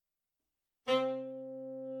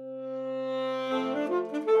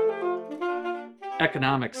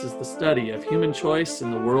Economics is the study of human choice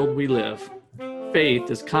in the world we live.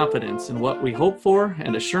 Faith is confidence in what we hope for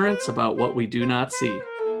and assurance about what we do not see.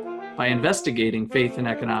 By investigating faith in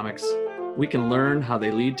economics, we can learn how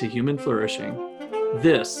they lead to human flourishing.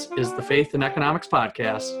 This is the Faith in Economics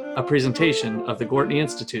Podcast, a presentation of the Gortney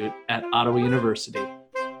Institute at Ottawa University.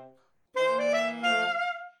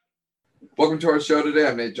 Welcome to our show today.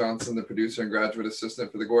 I'm Nate Johnson, the producer and graduate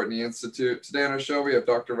assistant for the Gortney Institute. Today on our show, we have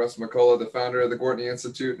Dr. Russ McCullough, the founder of the Gortney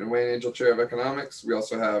Institute and Wayne Angell Chair of Economics. We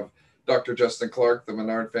also have Dr. Justin Clark, the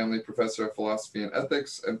Menard Family Professor of Philosophy and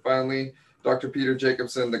Ethics. And finally, Dr. Peter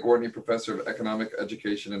Jacobson, the Gortney Professor of Economic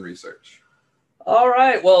Education and Research. All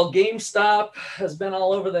right. Well, GameStop has been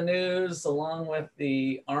all over the news, along with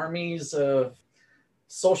the armies of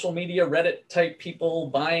social media, Reddit type people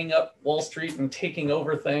buying up Wall Street and taking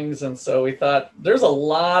over things. And so we thought there's a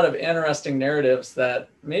lot of interesting narratives that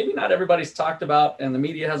maybe not everybody's talked about and the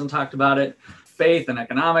media hasn't talked about it. Faith and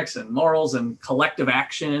economics and morals and collective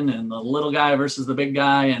action and the little guy versus the big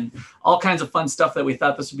guy and all kinds of fun stuff that we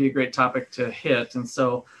thought this would be a great topic to hit. And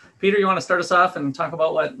so, Peter, you want to start us off and talk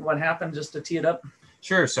about what happened just to tee it up?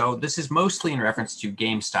 Sure. So this is mostly in reference to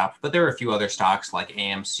GameStop, but there are a few other stocks like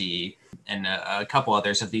AMC and a couple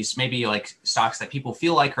others of these, maybe like stocks that people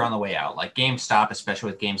feel like are on the way out, like GameStop, especially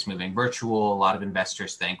with games moving virtual. A lot of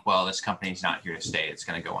investors think, well, this company's not here to stay. It's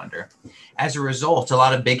going to go under. As a result, a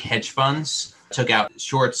lot of big hedge funds took out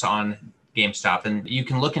shorts on GameStop, and you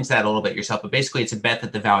can look into that a little bit yourself, but basically it's a bet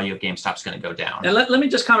that the value of GameStop is going to go down. And let me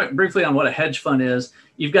just comment briefly on what a hedge fund is.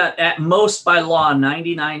 You've got at most by law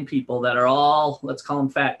 99 people that are all, let's call them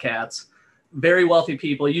fat cats, very wealthy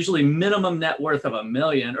people, usually minimum net worth of $1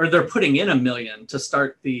 million, or they're putting in $1 million to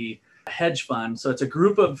start the hedge fund. So it's a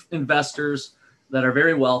group of investors that are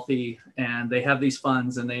very wealthy and they have these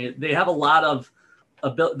funds and they have a lot of,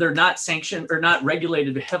 they're not sanctioned or not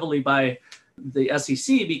regulated heavily by the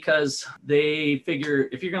SEC because they figure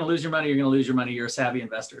if you're going to lose your money, you're going to lose your money. You're a savvy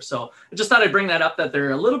investor. So I just thought I'd bring that up, that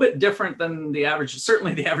they're a little bit different than the average,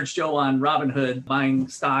 certainly the average Joe on Robinhood buying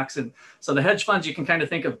stocks. And so the hedge funds, you can kind of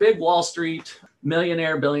think of big Wall Street,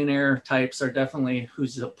 millionaire, billionaire types are definitely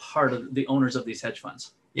who's a part of the owners of these hedge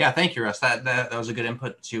funds. Yeah, thank you, Russ. That was a good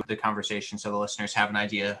input to the conversation. So the listeners have an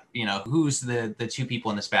idea, who's the two people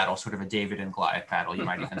in this battle, sort of a David and Goliath battle, you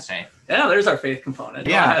might even say. Yeah, there's our faith component.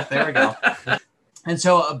 Yeah, there we go. And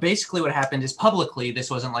so basically what happened is publicly, this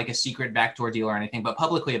wasn't like a secret backdoor deal or anything, but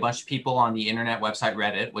publicly a bunch of people on the internet website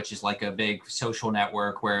Reddit, which is like a big social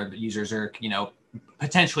network where the users are,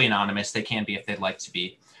 potentially anonymous. They can be if they'd like to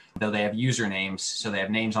be, though they have usernames. So they have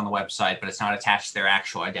names on the website, but it's not attached to their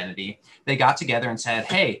actual identity. They got together and said,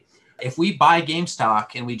 hey, if we buy GameStop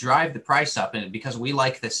and we drive the price up, and because we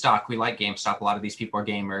like this stock, we like GameStop, a lot of these people are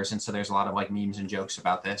gamers. And so there's a lot of like memes and jokes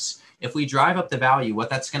about this. If we drive up the value, what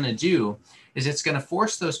that's going to do is it's going to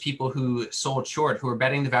force those people who sold short, who are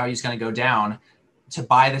betting the value is going to go down, to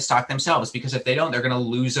buy the stock themselves. Because if they don't, they're going to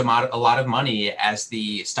lose a lot of money as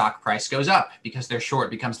the stock price goes up, because their short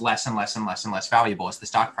becomes less and less and less and less valuable as the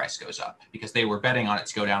stock price goes up, because they were betting on it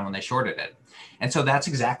to go down when they shorted it. And so that's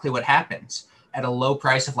exactly what happens. At a low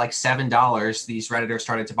price of like $7, these Redditors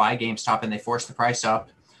started to buy GameStop and they forced the price up.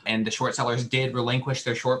 And the short sellers did relinquish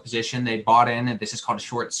their short position. They bought in, and this is called a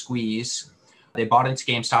short squeeze. They bought into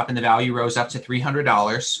GameStop and the value rose up to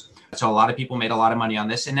 $300. So a lot of people made a lot of money on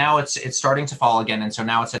this. And now it's starting to fall again. And so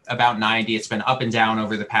now it's at about 90. It's been up and down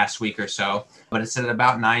over the past week or so, but it's at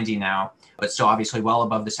about 90 now, but still obviously well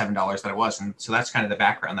above the $7 that it was. And so that's kind of the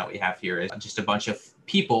background that we have here, is just a bunch of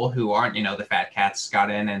people who aren't, the fat cats got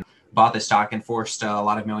in and bought the stock and forced a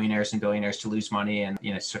lot of millionaires and billionaires to lose money and,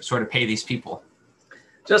 sort of pay these people.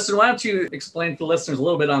 Justin, why don't you explain to the listeners a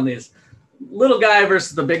little bit on these little guy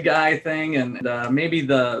versus the big guy thing, and maybe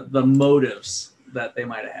the motives that they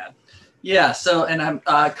might have had. Yeah. So, and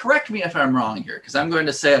I'm correct me if I'm wrong here, because I'm going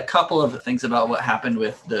to say a couple of things about what happened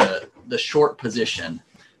with the short position.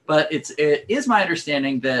 But it is my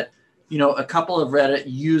understanding that a couple of Reddit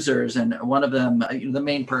users, and one of them, the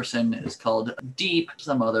main person is called Deep,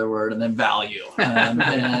 some other word, and then Value. And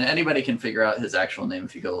anybody can figure out his actual name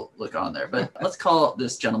if you go look on there. But let's call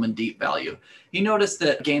this gentleman Deep Value. He noticed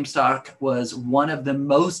that GameStop was one of the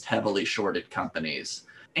most heavily shorted companies.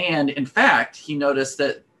 And in fact, he noticed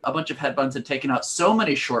that a bunch of hedge funds had taken out so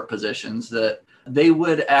many short positions that they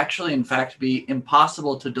would actually, in fact, be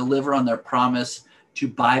impossible to deliver on their promise to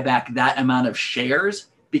buy back that amount of shares,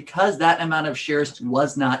 because that amount of shares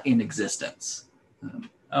was not in existence.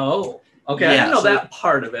 Oh, okay. Yeah, I didn't know that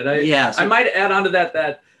part of it. I might add on to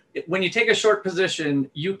that when you take a short position,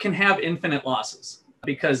 you can have infinite losses,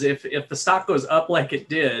 because if the stock goes up like it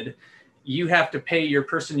did, you have to pay your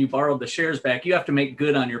person you borrowed the shares back. You have to make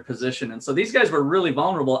good on your position. And so these guys were really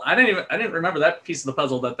vulnerable. I didn't remember that piece of the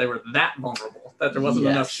puzzle, that they were that vulnerable, that there wasn't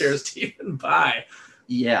enough shares to even buy.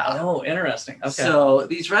 Yeah. Oh, interesting. Okay. So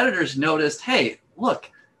these Redditors noticed, hey,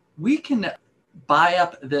 look, we can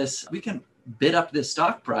bid up this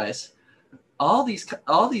stock price. All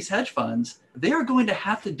these hedge funds, they are going to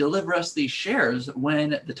have to deliver us these shares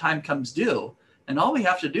when the time comes due. And all we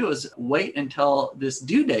have to do is wait until this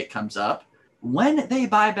due date comes up. When they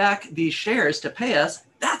buy back these shares to pay us,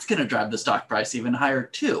 that's going to drive the stock price even higher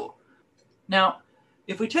too. Now,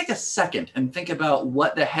 if we take a second and think about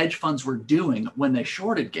what the hedge funds were doing when they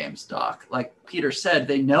shorted GameStop, like Peter said,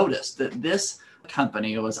 they noticed that this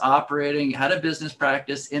company was operating, had a business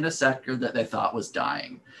practice in a sector that they thought was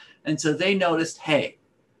dying. And so they noticed, hey,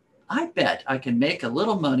 I bet I can make a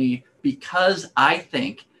little money because I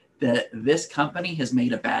think that this company has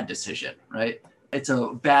made a bad decision, right? It's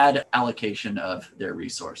a bad allocation of their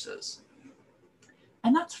resources.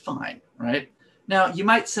 And that's fine, right? Now, you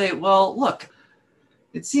might say, well, look,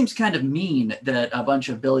 it seems kind of mean that a bunch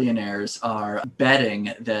of billionaires are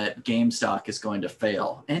betting that GameStop is going to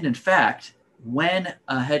fail. And in fact, when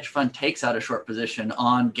a hedge fund takes out a short position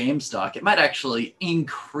on GameStop, it might actually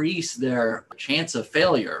increase their chance of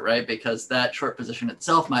failure, right? Because that short position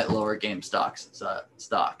itself might lower GameStop's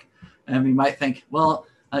stock. And we might think, well,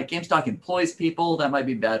 GameStop employs people. That might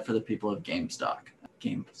be bad for the people of GameStop.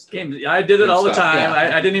 I did it all the time.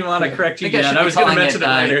 Yeah. I didn't even want to correct you yet. I was going to mention it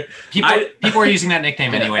later. People are using that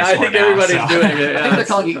nickname anyways. I think everybody's doing it. I think they're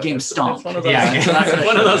calling it GameStomp. One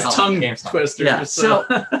of those tongue twisters. Yeah. So,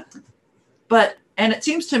 and it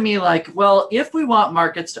seems to me like, well, if we want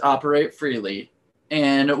markets to operate freely,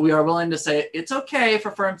 and we are willing to say it's okay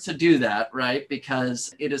for firms to do that, right?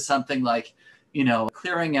 Because it is something like,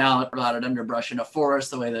 clearing out rotted underbrush in a forest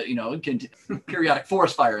the way that, periodic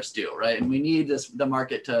forest fires do, right? And we need the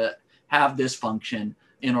market to have this function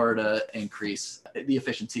in order to increase the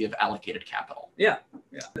efficiency of allocated capital. Yeah.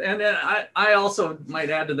 And then I also might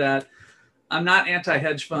add to that, I'm not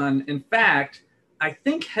anti-hedge fund. In fact, I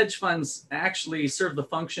think hedge funds actually serve the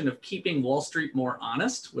function of keeping Wall Street more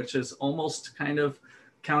honest, which is almost kind of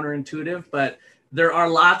counterintuitive, but there are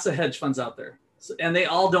lots of hedge funds out there. And they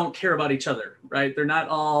all don't care about each other, right? They're not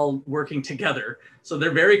all working together. So they're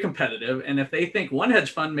very competitive. And if they think one hedge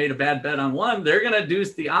fund made a bad bet on one, they're going to do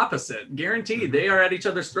the opposite. Guaranteed. They are at each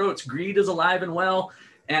other's throats. Greed is alive and well.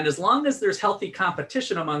 And as long as there's healthy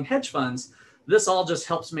competition among hedge funds, this all just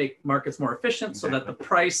helps make markets more efficient so that the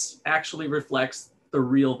price actually reflects the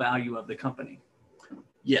real value of the company.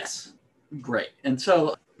 Yes. Great. And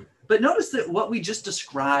so, but notice that what we just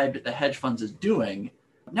described the hedge funds as doing.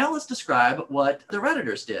 Now let's describe what the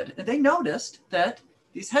Redditors did. And they noticed that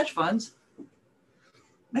these hedge funds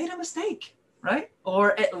made a mistake, right?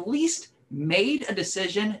 Or at least made a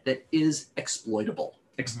decision that is exploitable.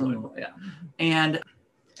 Yeah. And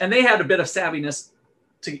they had a bit of savviness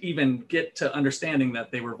to even get to understanding that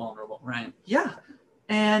they were vulnerable, right? Yeah.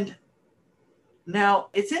 And now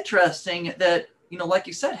it's interesting that, like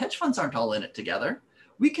you said, hedge funds aren't all in it together.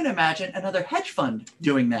 We can imagine another hedge fund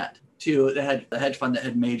doing that to the hedge fund that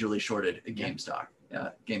had majorly shorted GameStop,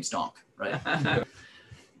 right?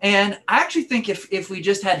 And I actually think if we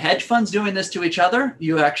just had hedge funds doing this to each other,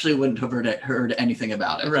 you actually wouldn't have heard anything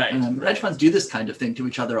about it. Right. Hedge funds do this kind of thing to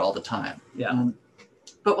each other all the time. Yeah.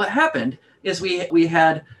 But what happened is we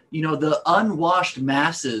had, the unwashed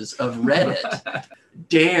masses of Reddit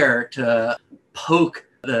dare to poke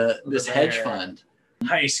this hedge fund.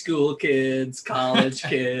 High school kids, college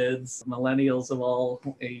kids, millennials of all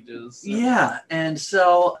ages. Yeah. And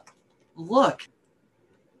so, look,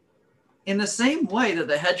 in the same way that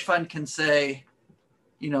the hedge fund can say,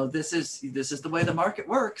 this is the way the market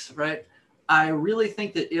works, right? I really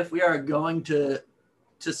think that if we are going to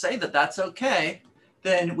say that that's okay,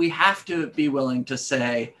 then we have to be willing to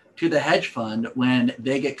say to the hedge fund when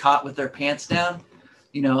they get caught with their pants down,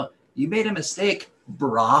 you made a mistake,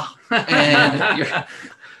 brah. And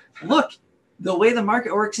look, the way the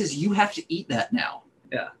market works is you have to eat that now.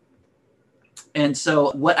 Yeah. And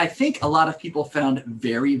so what I think a lot of people found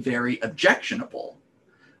very, very objectionable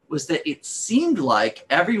was that it seemed like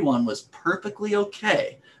everyone was perfectly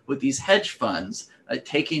okay with these hedge funds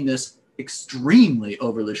taking this extremely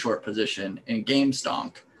overly short position in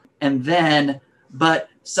GameStop. But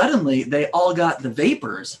suddenly they all got the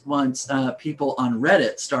vapors once people on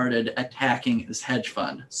Reddit started attacking this hedge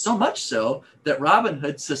fund. So much so that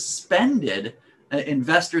Robinhood suspended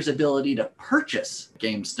investors' ability to purchase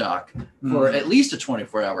GameStop for at least a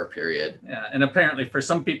 24-hour period. Yeah, and apparently for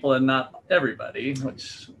some people and not everybody,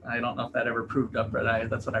 which I don't know if that ever proved up, but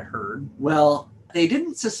that's what I heard. Well, They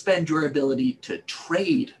didn't suspend your ability to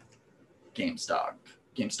trade GameStop,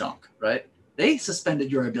 right? They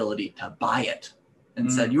suspended your ability to buy it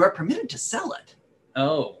and said you are permitted to sell it.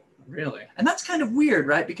 Oh, really? And that's kind of weird,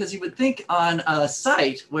 right? Because you would think on a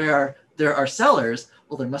site where there are sellers,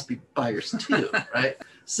 well, there must be buyers too, right?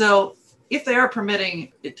 So if they are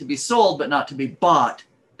permitting it to be sold but not to be bought,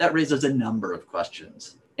 that raises a number of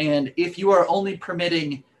questions. And if you are only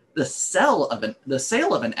permitting the sale of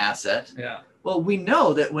an asset, well, we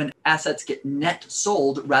know that when assets get net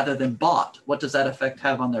sold rather than bought, what does that effect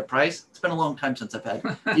have on their price? It's been a long time since I've had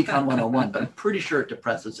Econ 101, but I'm pretty sure it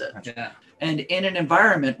depresses it. Yeah. And in an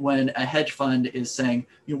environment when a hedge fund is saying,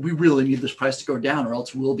 we really need this price to go down or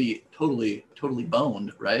else we'll be totally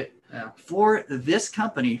boned, right? Yeah. For this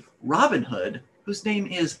company, Robinhood, whose name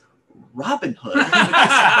is Robin Hood,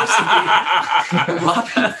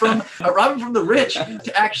 Robin from the rich,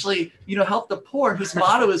 to actually, help the poor, whose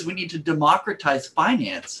motto is we need to democratize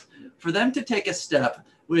finance, for them to take a step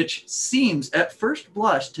which seems at first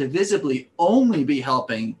blush to visibly only be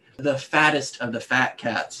helping the fattest of the fat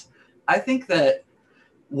cats, I think that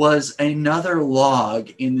was another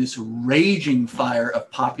log in this raging fire of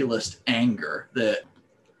populist anger that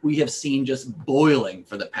we have seen just boiling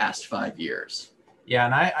for the past 5 years. Yeah,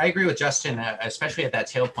 and I agree with Justin, especially at that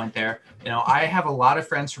tail point there. I have a lot of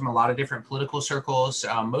friends from a lot of different political circles.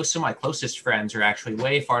 Most of my closest friends are actually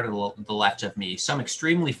way far to the left of me, some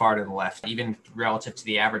extremely far to the left, even relative to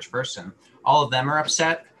the average person. All of them are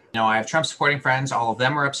upset. I have Trump supporting friends. All of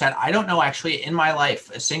them are upset. I don't know actually in my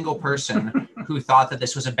life a single person who thought that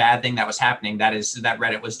this was a bad thing that was happening. That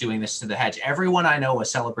Reddit was doing this to the hedge. Everyone I know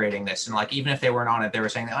was celebrating this. And even if they weren't on it, they were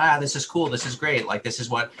saying, this is cool. This is great. This is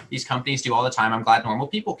what these companies do all the time. I'm glad normal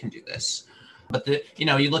people can do this. But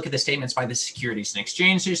you look at the statements by the Securities and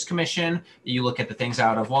Exchange Commission, you look at the things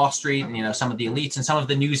out of Wall Street and, some of the elites and some of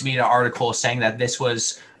the news media articles saying that this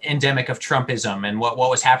was endemic of Trumpism. And what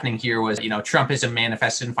was happening here was, Trumpism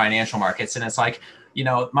manifested in financial markets. And it's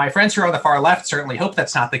my friends who are on the far left certainly hope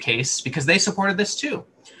that's not the case because they supported this too.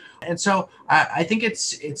 And so I think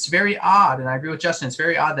it's very odd, and I agree with Justin, it's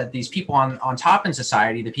very odd that these people on top in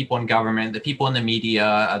society, the people in government, the people in the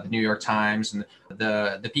media, the New York Times, and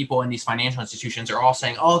the people in these financial institutions are all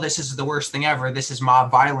saying, this is the worst thing ever. This is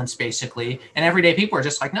mob violence, basically. And everyday people are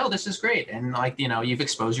just no, this is great. And you've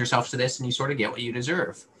exposed yourself to this and you sort of get what you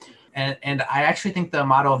deserve. And I actually think the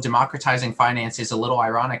motto of democratizing finance is a little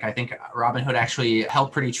ironic. I think Robinhood actually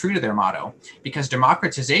held pretty true to their motto because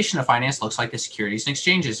democratization of finance looks like the Securities and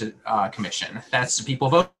Exchanges Commission. That's the people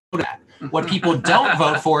vote at. What people don't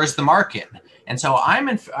vote for is the market. And so I'm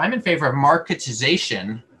in favor of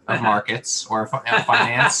marketization of markets or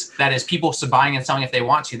finance. That is people buying and selling if they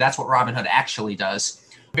want to. That's what Robinhood actually does.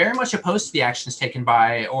 Very much opposed to the actions taken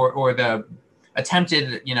by or the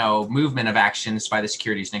attempted, movement of actions by the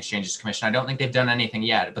Securities and Exchanges Commission. I don't think they've done anything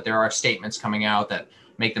yet, but there are statements coming out that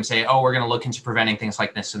make them say, we're going to look into preventing things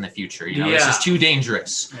like this in the future. This is too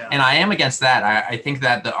dangerous. Yeah. And I am against that. I think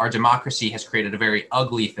that our democracy has created a very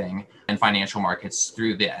ugly thing in financial markets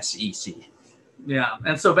through the SEC. Yeah.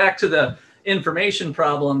 And so back to the information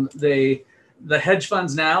problem, the hedge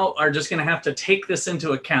funds now are just going to have to take this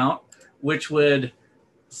into account, which would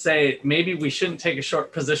say maybe we shouldn't take a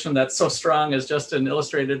short position that's so strong, as Justin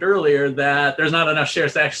illustrated earlier, that there's not enough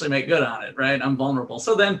shares to actually make good on it, right? I'm vulnerable.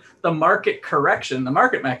 So then the market correction, the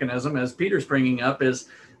market mechanism, as Peter's bringing up, is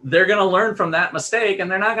they're going to learn from that mistake and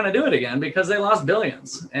they're not going to do it again because they lost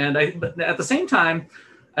billions. But at the same time,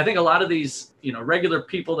 I think a lot of these, regular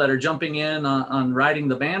people that are jumping in on riding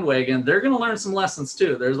the bandwagon, they're going to learn some lessons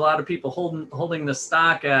too. There's a lot of people holding the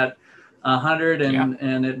stock at 100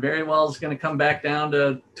 and it very well is going to come back down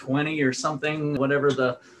to 20 or something, whatever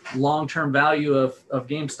the long-term value of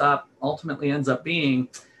GameStop ultimately ends up being.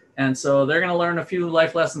 And so they're going to learn a few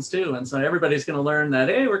life lessons too. And so everybody's going to learn that,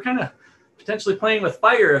 hey, we're kind of potentially playing with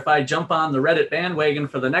fire if I jump on the Reddit bandwagon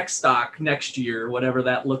for the next stock next year, whatever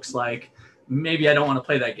that looks like. Maybe I don't want to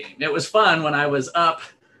play that game. It was fun when I was up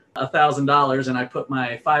 $1,000 and I put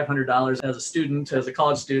my $500 as a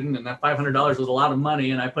college student, and that $500 was a lot of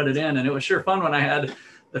money, and I put it in, and it was sure fun when I had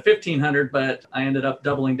the $1,500, but I ended up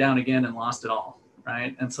doubling down again and lost it all,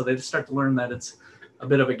 right? And so they just start to learn that it's a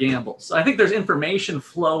bit of a gamble. So I think there's information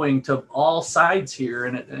flowing to all sides here,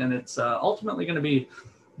 and it's ultimately going to be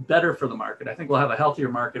better for the market. I think we'll have a healthier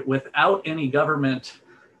market without any government,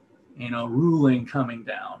 ruling coming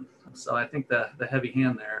down. So I think the heavy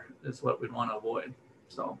hand there is what we'd want to avoid.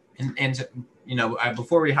 So,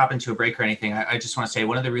 before we hop into a break or anything, I just want to say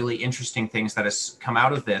one of the really interesting things that has come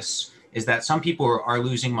out of this is that some people are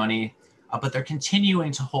losing money, but they're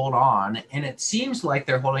continuing to hold on. And it seems like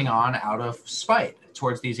they're holding on out of spite.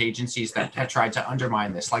 towards these agencies that have tried to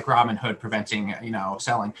undermine this, like Robinhood preventing,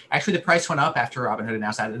 selling. Actually, the price went up after Robinhood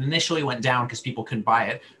announced that. It initially went down because people couldn't buy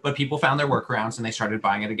it, but people found their workarounds and they started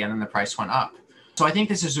buying it again and the price went up. So I think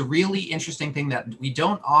this is a really interesting thing that we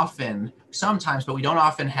don't often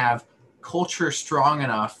have culture strong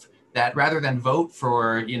enough that rather than vote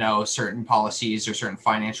for, certain policies or certain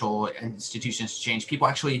financial institutions to change, people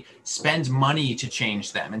actually spend money to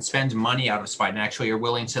change them and spend money out of spite and actually are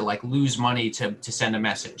willing to lose money to send a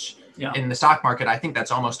message. Yeah. In the stock market, I think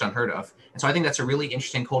that's almost unheard of. And so I think that's a really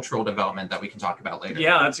interesting cultural development that we can talk about later.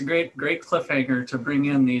 Yeah, that's a great cliffhanger to bring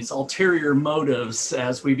in these ulterior motives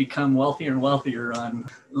as we become wealthier and wealthier on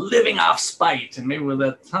living off spite. And maybe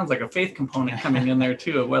that sounds like a faith component coming in there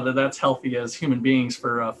too, of whether that's healthy as human beings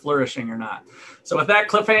for flourishing or not. So with that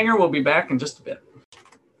cliffhanger, we'll be back in just a bit.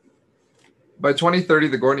 By 2030,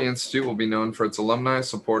 the Gortney Institute will be known for its alumni,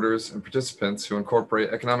 supporters, and participants who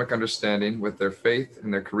incorporate economic understanding with their faith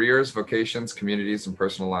in their careers, vocations, communities, and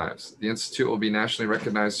personal lives. The Institute will be a nationally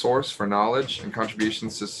recognized source for knowledge and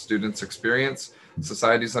contributions to students' experience,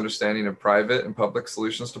 society's understanding of private and public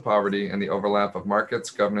solutions to poverty, and the overlap of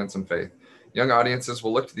markets, governance, and faith. Young audiences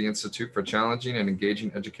will look to the Institute for challenging and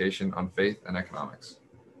engaging education on faith and economics.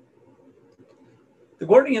 The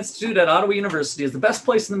Gortney Institute at Ottawa University is the best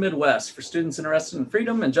place in the Midwest for students interested in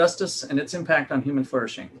freedom and justice and its impact on human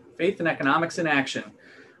flourishing. Faith and economics in action.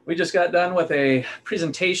 We just got done with a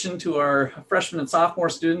presentation to our freshman and sophomore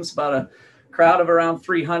students about a crowd of around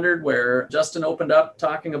 300 where Justin opened up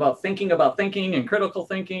talking about thinking and critical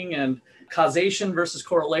thinking and causation versus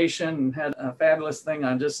correlation, and had a fabulous thing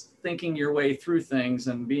on just thinking your way through things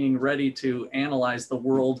and being ready to analyze the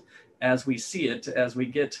world as we see it, as we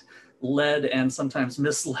get led and sometimes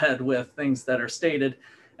misled with things that are stated.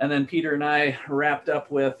 And then Peter and I wrapped up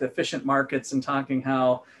with efficient markets and talking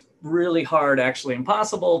how really hard, actually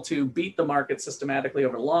impossible, to beat the market systematically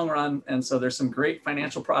over the long run. And so there's some great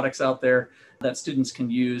financial products out there that students can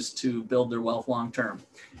use to build their wealth long term.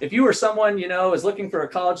 If you or someone is looking for a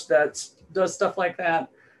college that does stuff like that,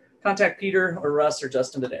 contact Peter or Russ or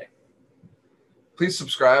Justin today. Please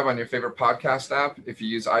subscribe on your favorite podcast app. If you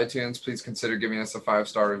use iTunes, please consider giving us a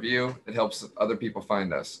 5-star review. It helps other people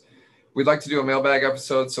find us. We'd like to do a mailbag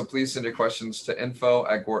episode, so please send your questions to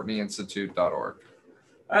info@gortneyinstitute.org.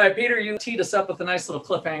 All right, Peter, you teed us up with a nice little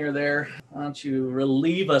cliffhanger there. Why don't you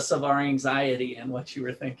relieve us of our anxiety and what you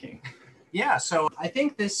were thinking? Yeah, so I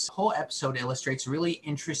think this whole episode illustrates a really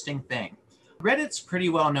interesting thing. Reddit's pretty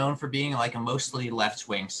well known for being like a mostly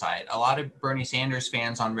left-wing site. A lot of Bernie Sanders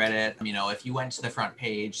fans on Reddit, if you went to the front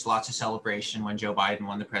page, lots of celebration when Joe Biden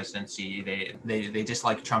won the presidency. They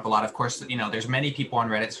dislike Trump a lot. Of course, there's many people on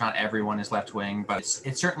Reddit, so not everyone is left-wing, but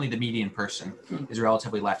it's certainly the median person is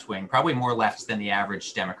relatively left-wing, probably more left than the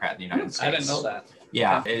average Democrat in the United States. I didn't know that.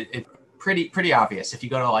 Yeah, it's pretty obvious. If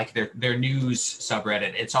you go to their news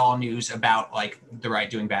subreddit, it's all news about the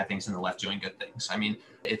right doing bad things and the left doing good things. I mean,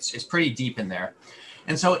 it's pretty deep in there.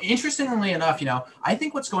 And so interestingly enough, I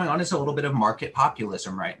think what's going on is a little bit of market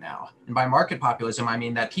populism right now. And by market populism, I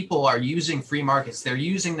mean that people are using free markets. They're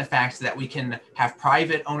using the fact that we can have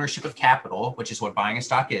private ownership of capital, which is what buying a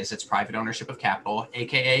stock is. It's private ownership of capital,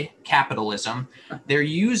 AKA capitalism. They're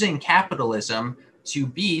using capitalism to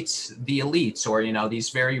beat the elites or,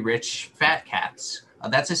 these very rich fat cats.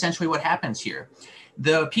 That's essentially what happens here.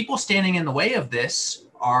 The people standing in the way of this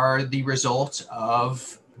are the result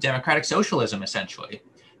of democratic socialism, essentially.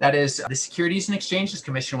 That is, the Securities and Exchange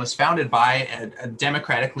Commission was founded by a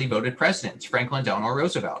democratically voted president, Franklin Delano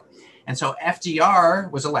Roosevelt. And so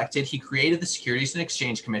FDR was elected. He created the Securities and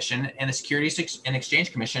Exchange Commission, and the Securities and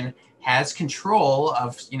Exchange Commission has control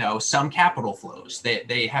of, some capital flows.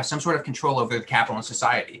 They have some sort of control over the capital in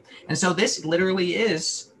society. And so this literally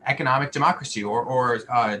is economic democracy or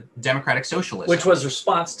democratic socialism. Which was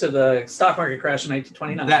response to the stock market crash in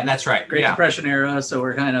 1929. That's right. Great Depression era. So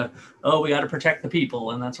we're kind of, we got to protect the people.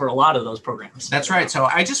 And that's where a lot of those programs. That's right. So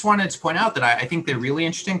I just wanted to point out that I think the really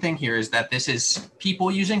interesting thing here is that this is people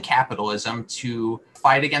using capitalism to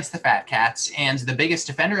fight against the fat cats. And the biggest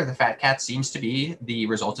defender of the fat cats seems to be the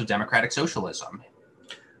result of democratic socialism.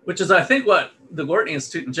 Which is, I think, what the Gortney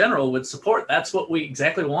Institute in general would support. That's what we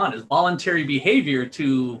exactly want, is voluntary behavior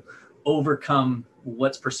to overcome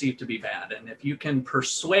what's perceived to be bad. And if you can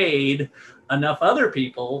persuade enough other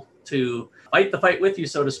people to fight the fight with you,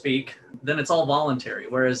 so to speak, then it's all voluntary.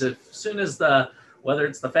 Whereas as soon as whether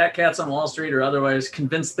it's the fat cats on Wall Street or otherwise,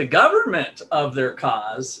 convince the government of their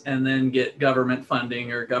cause and then get government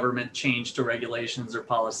funding or government change to regulations or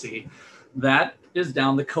policy, that is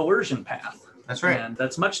down the coercion path. That's right. And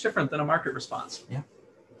that's much different than a market response. Yeah.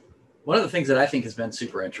 One of the things that I think has been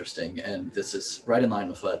super interesting, and this is right in line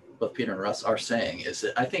with what both Peter and Russ are saying, is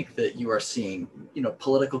that I think that you are seeing,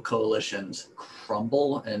 political coalitions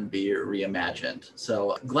crumble and be reimagined.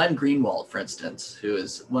 So Glenn Greenwald, for instance, who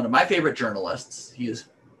is one of my favorite journalists, he is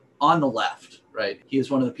on the left, right? He is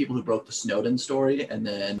one of the people who broke the Snowden story and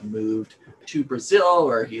then moved to Brazil,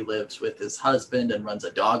 where he lives with his husband and runs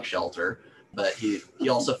a dog shelter. But he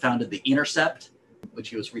also founded The Intercept, which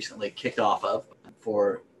he was recently kicked off of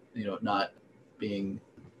for not being,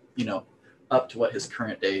 up to what his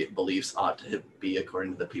current day beliefs ought to be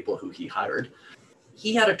according to the people who he hired.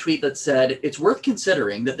 He had a tweet that said, "It's worth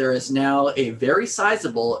considering that there is now a very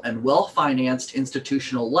sizable and well-financed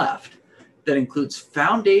institutional left that includes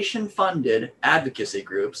foundation-funded advocacy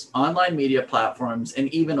groups, online media platforms, and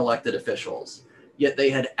even elected officials. Yet they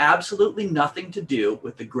had absolutely nothing to do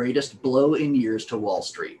with the greatest blow in years to Wall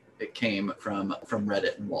Street." It came from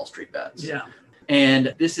Reddit and Wall Street Bets. Yeah.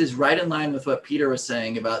 And this is right in line with what Peter was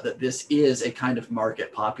saying about that this is a kind of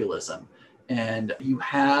market populism. And you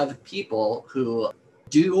have people who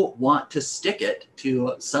do want to stick it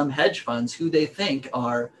to some hedge funds who they think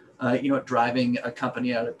are, driving a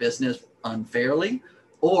company out of business unfairly,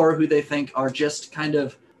 or who they think are just kind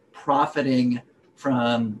of profiting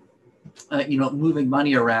from, moving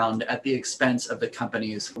money around at the expense of the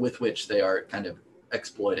companies with which they are kind of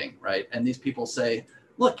exploiting, right? And these people say,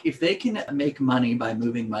 look, if they can make money by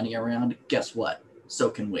moving money around, guess what? So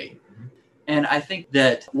can we. And I think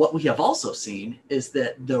that what we have also seen is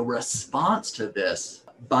that the response to this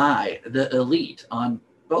by the elite on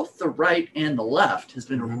both the right and the left has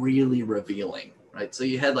been really revealing, right? So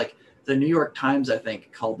you had like the New York Times, I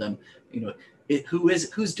think, called them,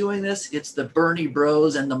 who's doing this? It's the Bernie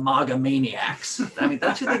Bros and the MAGA maniacs. I mean,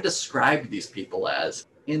 that's who they described these people as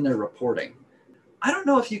in their reporting. I don't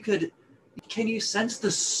know if can you sense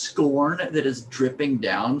the scorn that is dripping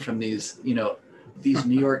down from these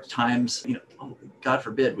New York Times, God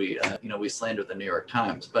forbid we slander the New York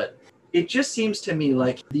Times, but it just seems to me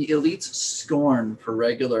like the elite's scorn for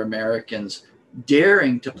regular Americans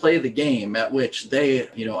daring to play the game at which they,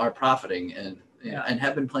 are profiting and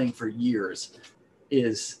have been playing for years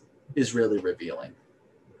is really revealing.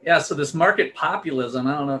 Yeah, so this market populism,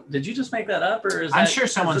 I don't know, did you just make that up, or is I'm sure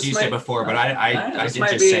someone's used it before, but I did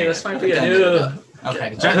just say this it. might be a new.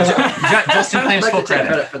 Okay, Justin claims full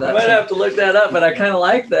credit for that. I might have to look that up, but I kind of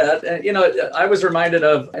like that. And, I was reminded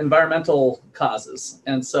of environmental causes,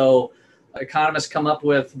 and so economists come up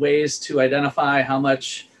with ways to identify how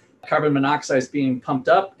much carbon monoxide is being pumped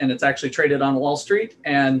up, and it's actually traded on Wall Street.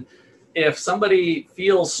 And if somebody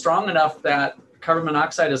feels strong enough that carbon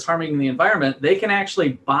monoxide is harming the environment, they can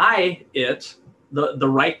actually buy it, the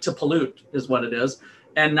right to pollute is what it is,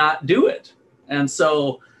 and not do it. And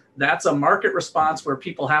so that's a market response where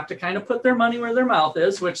people have to kind of put their money where their mouth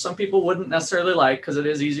is, which some people wouldn't necessarily like, because it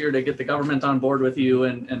is easier to get the government on board with you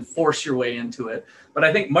and force your way into it. But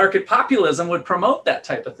I think market populism would promote that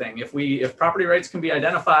type of thing. If property rights can be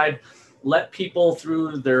identified, let people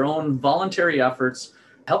through their own voluntary efforts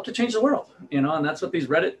help to change the world, and that's what these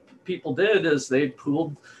Reddit people did, is they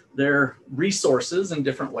pooled their resources in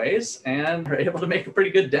different ways and are able to make a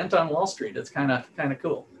pretty good dent on Wall Street. It's kind of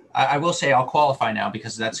cool. I will say I'll qualify now,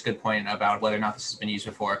 because that's a good point about whether or not this has been used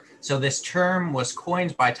before. So this term was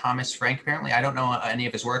coined by Thomas Frank, apparently. I don't know any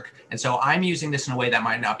of his work. And so I'm using this in a way that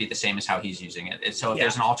might not be the same as how he's using it. So if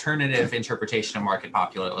there's an alternative interpretation of market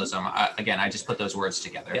populism, again, I just put those words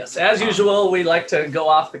together. Yes, as usual, we like to go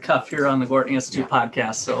off the cuff here on the Gortney Institute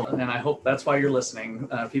podcast. So, and I hope that's why you're listening,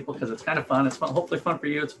 people, because it's kind of fun. It's fun, hopefully fun for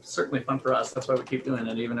you. It's certainly fun for us. That's why we keep doing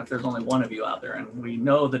it, even if there's only one of you out there. And we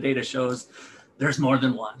know the data shows there's more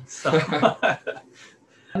than one. So.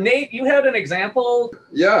 Nate, you had an example.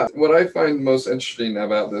 Yeah, what I find most interesting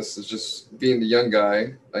about this is just being the young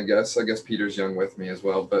guy, I guess Peter's young with me as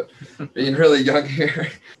well, but being really young here,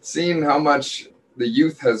 seeing how much the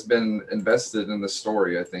youth has been invested in the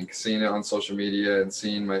story, I think, seeing it on social media and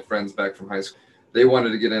seeing my friends back from high school, they wanted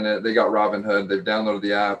to get in it. They got Robinhood. They've downloaded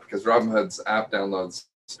the app, because Robinhood's app downloads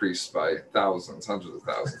increased by thousands, hundreds of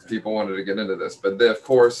thousands. People wanted to get into this, but they, of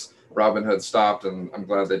course, Robinhood stopped, and I'm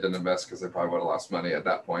glad they didn't invest, because they probably would have lost money at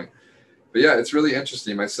that point. But yeah, it's really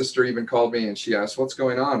interesting. My sister even called me and she asked, what's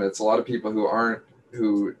going on? It's a lot of people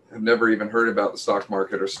who have never even heard about the stock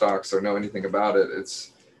market or stocks or know anything about it.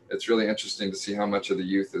 It's really interesting to see how much of the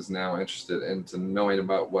youth is now interested into knowing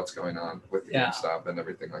about what's going on with the GameStop and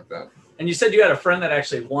everything like that. And you said you had a friend that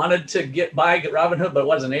actually wanted to buy Robinhood, but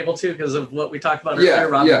wasn't able to because of what we talked about earlier.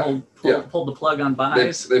 Robinhood pulled the plug on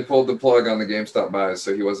buys. They pulled the plug on the GameStop buys,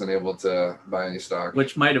 so he wasn't able to buy any stock.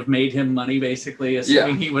 Which might have made him money, basically,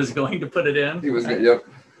 assuming he was going to put it in. He was, yep.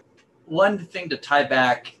 One thing to tie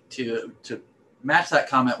back to match that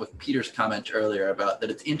comment with Peter's comment earlier about that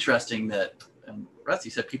it's interesting that Rusty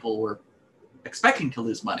said people were expecting to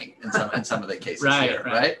lose money in some of the cases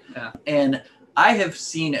right? Yeah. And I have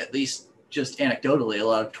seen, at least just anecdotally, a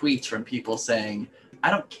lot of tweets from people saying, I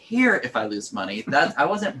don't care if I lose money. That I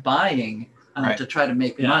wasn't buying to try to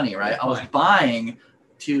make money, right? I was buying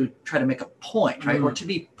to try to make a point, right? Or to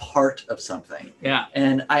be part of something. Yeah.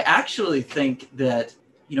 And I actually think that,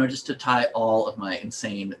 just to tie all of my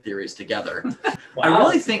insane theories together, I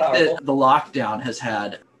really think that the lockdown has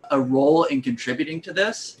had a role in contributing to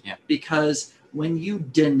this, because when you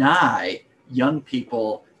deny young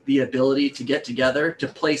people the ability to get together, to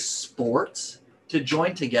play sports, to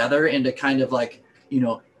join together into kind of like,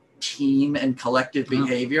 team and collective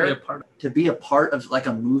behavior, to be a part of like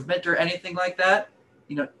a movement or anything like that,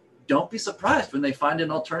 don't be surprised when they find an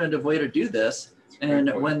alternative way to do this.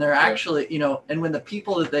 And when they're actually, and when the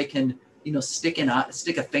people that they can, stick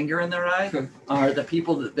a finger in their eye are the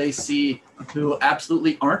people that they see who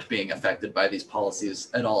absolutely aren't being affected by these policies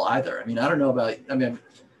at all either. I mean, I don't know about,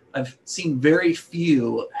 I've seen very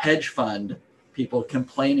few hedge fund people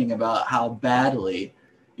complaining about how badly,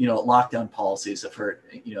 lockdown policies have hurt,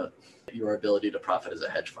 your ability to profit as a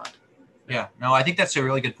hedge fund. Yeah, no, I think that's a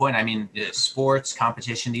really good point. I mean, sports,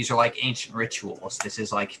 competition, these are like ancient rituals. This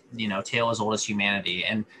is like, tale as old as humanity.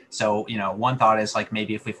 And so, one thought is like,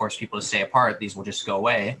 maybe if we force people to stay apart, these will just go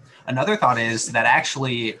away. Another thought is that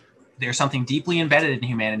actually there's something deeply embedded in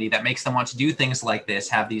humanity that makes them want to do things like this,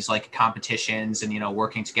 have these like competitions and,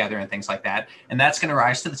 working together and things like that. And that's going to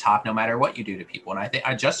rise to the top no matter what you do to people. And I think,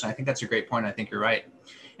 Justin, I think that's a great point. I think you're right.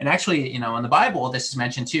 And actually, in the Bible, this is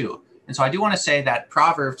mentioned too. And so I do want to say that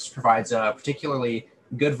Proverbs provides a particularly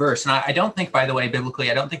good verse. And I don't think, by the way, biblically,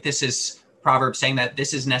 I don't think this is Proverbs saying that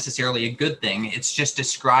this is necessarily a good thing. It's just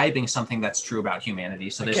describing something that's true about humanity.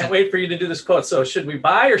 So I can't wait for you to do this quote. So should we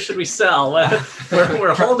buy or should we sell?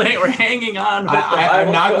 We're hanging on.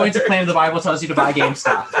 I'm not going to claim the Bible tells you to buy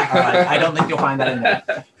GameStop. I don't think you'll find that in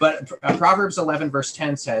there. But Proverbs 11 verse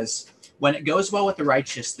 10 says, "When it goes well with the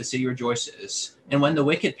righteous, the city rejoices. And when the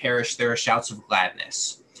wicked perish, there are shouts of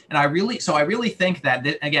gladness." And I really think that,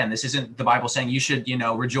 again, this isn't the Bible saying you should,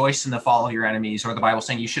 rejoice in the fall of your enemies, or the Bible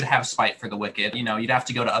saying you should have spite for the wicked. You'd have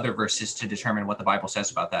to go to other verses to determine what the Bible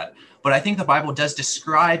says about that. But I think the Bible does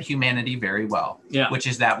describe humanity very well, which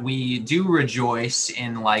is that we do rejoice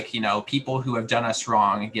in people who have done us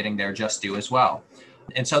wrong and getting their just due as well.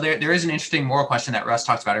 And so there is an interesting moral question that Russ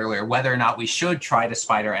talked about earlier, whether or not we should try to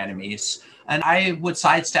spite our enemies. And I would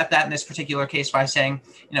sidestep that in this particular case by saying,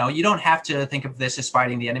 you don't have to think of this as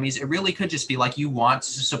fighting the enemies. It really could just be like you want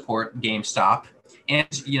to support GameStop and,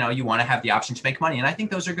 you want to have the option to make money. And I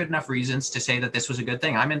think those are good enough reasons to say that this was a good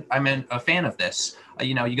thing. I'm a fan of this.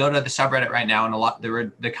 You go to the subreddit right now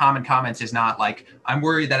and the common comments is not like, I'm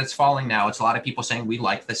worried that it's falling now. It's a lot of people saying we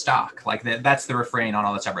like the stock. Like that's the refrain on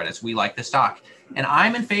all the subreddits. We like the stock. And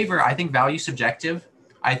I'm in favor. I think value subjective.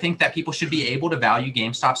 I think that people should be able to value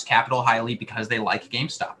GameStop's capital highly because they like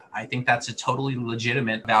GameStop. I think that's a totally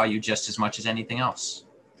legitimate value just as much as anything else.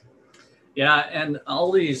 Yeah, and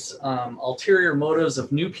all these ulterior motives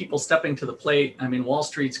of new people stepping to the plate. I mean, Wall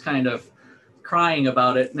Street's kind of crying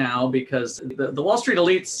about it now because the Wall Street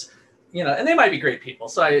elites, and they might be great people.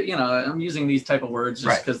 So I'm using these type of words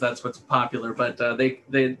just because that's what's popular. But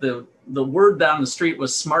the word down the street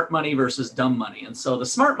was smart money versus dumb money. And so the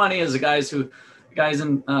smart money is the guys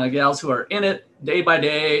and gals who are in it day by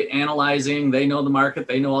day, analyzing, they know the market,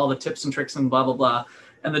 they know all the tips and tricks and blah, blah, blah.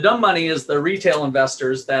 And the dumb money is the retail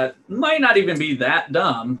investors that might not even be that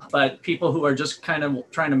dumb, but people who are just kind of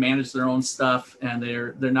trying to manage their own stuff and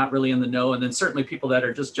they're not really in the know. And then certainly people that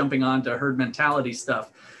are just jumping on to herd mentality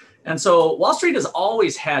stuff. And so Wall Street has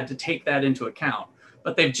always had to take that into account.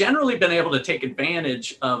 But they've generally been able to take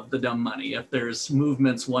advantage of the dumb money if there's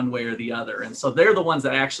movements one way or the other. And so they're the ones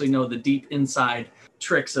that actually know the deep inside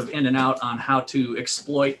tricks of in and out on how to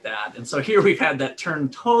exploit that. And so here we've had that turn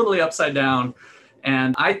totally upside down.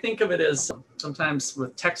 And I think of it as sometimes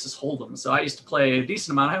with Texas Hold'em. So I used to play a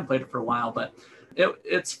decent amount. I haven't played it for a while, but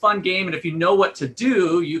it's a fun game. And if you know what to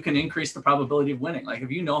do, you can increase the probability of winning. Like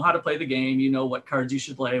if you know how to play the game, you know what cards you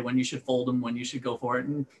should play, when you should fold them, when you should go for it.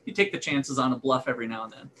 And you take the chances on a bluff every now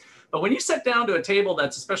and then. But when you sit down to a table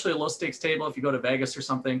that's especially a low stakes table, if you go to Vegas or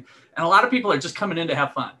something, and a lot of people are just coming in to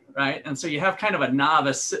have fun, right? And so you have kind of a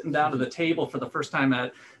novice sitting down to the table for the first time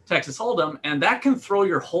at Texas Hold'em, and that can throw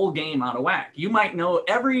your whole game out of whack. You might know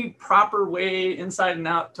every proper way inside and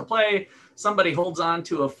out to play. Somebody holds on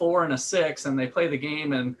to a 4 and a 6 and they play the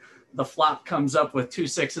game and the flop comes up with 2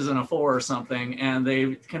 6s and a 4 or something, and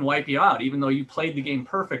they can wipe you out, even though you played the game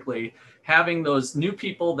perfectly. Having those new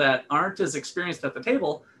people that aren't as experienced at the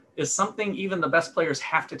table is something even the best players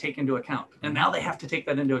have to take into account. And now they have to take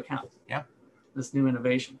that into account. Yeah. This new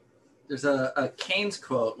innovation. There's a Keynes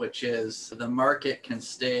quote, which is, the market can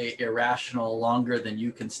stay irrational longer than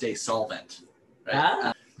you can stay solvent. Right?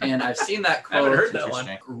 Ah. And I've seen that I haven't quote heard that one.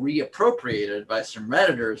 reappropriated by some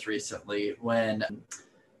Redditors recently when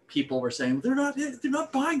people were saying they're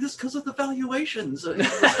not buying this because of the valuations, the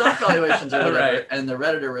stock valuations or whatever. Right. And the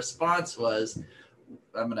Redditor response was,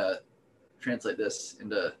 I'm gonna translate this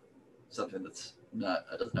into something that's not,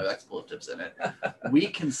 doesn't have expletives in it. We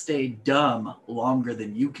can stay dumb longer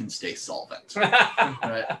than you can stay solvent.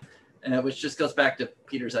 Right. And which just goes back to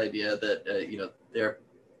Peter's idea that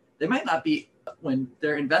they might not be, when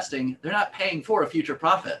they're investing, they're not paying for a future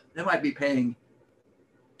profit. They might be paying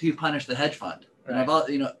to punish the hedge fund. And Right.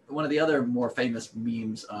 One of the other more famous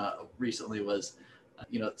memes recently was,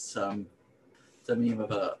 it's a meme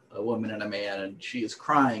of a woman and a man, and she is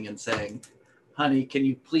crying and saying, "Honey, can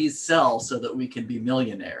you please sell so that we can be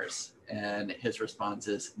millionaires?" And his response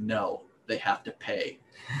is, "No, they have to pay."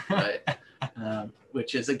 Right?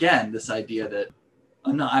 Which is, again, this idea that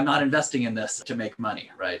I'm not investing in this to make money.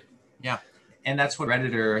 Right? Yeah. And that's what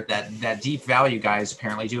Redditor, that deep value guy is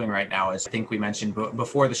apparently doing right now. Is, I think we mentioned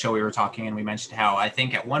before the show, we were talking and we mentioned how I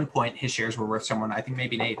think at one point his shares were worth someone, I think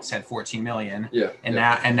maybe Nate said 14 million. Yeah.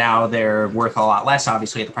 And now they're worth a lot less,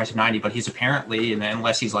 obviously, at the price of 90, but he's apparently, and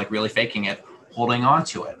unless he's like really faking it, holding on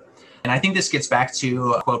to it. And I think this gets back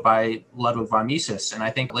to a quote by Ludwig von Mises. And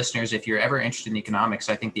I think listeners, if you're ever interested in economics,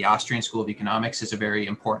 I think the Austrian School of Economics is a very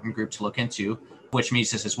important group to look into, which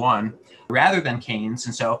Mises is one, rather than Keynes.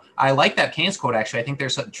 And so I like that Keynes quote, actually. I think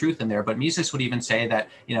there's some truth in there. But Mises would even say that,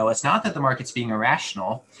 it's not that the market's being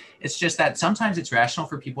irrational. It's just that sometimes it's rational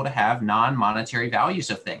for people to have non-monetary values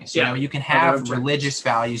of things. Yeah. You can have religious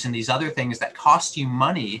values and these other things that cost you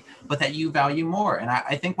money, but that you value more. And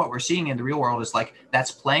I think what we're seeing in the real world is like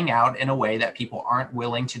that's playing out in a way that people aren't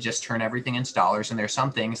willing to just turn everything into dollars. And there's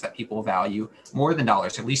some things that people value more than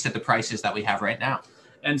dollars, at least at the prices that we have right now.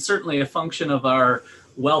 And certainly a function of our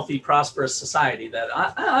wealthy, prosperous society that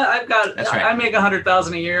I've got. That's right. I make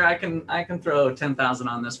 100,000 a year. I can throw 10,000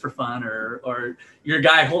 on this for fun, or your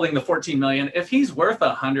guy holding the 14 million. If he's worth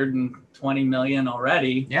 120 million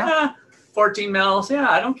already, 14 mils. Yeah,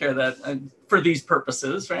 I don't care that for these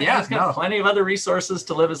purposes, right? Yeah, he's got plenty of other resources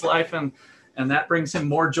to live his life, and that brings him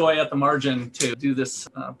more joy at the margin to do this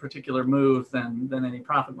particular move than any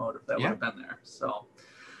profit motive that would have been there. So.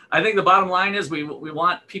 I think the bottom line is we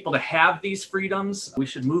want people to have these freedoms. We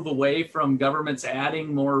should move away from governments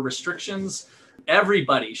adding more restrictions.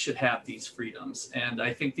 Everybody should have these freedoms. And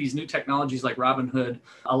I think these new technologies like Robinhood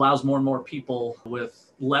allows more and more people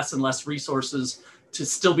with less and less resources to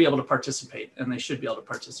still be able to participate. And they should be able to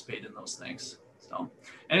participate in those things. So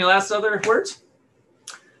any last other words?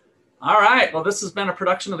 All right. Well, this has been a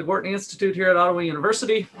production of the Gortney Institute here at Ottawa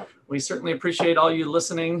University. We certainly appreciate all you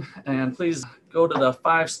listening. And please go to the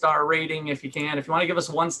 5-star rating if you can. If you want to give us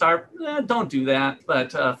 1 star, don't do that.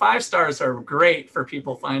 But 5 stars are great for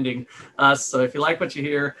people finding us. So if you like what you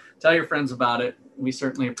hear, tell your friends about it. We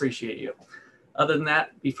certainly appreciate you. Other than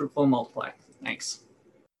that, be fruitful and multiply. Thanks.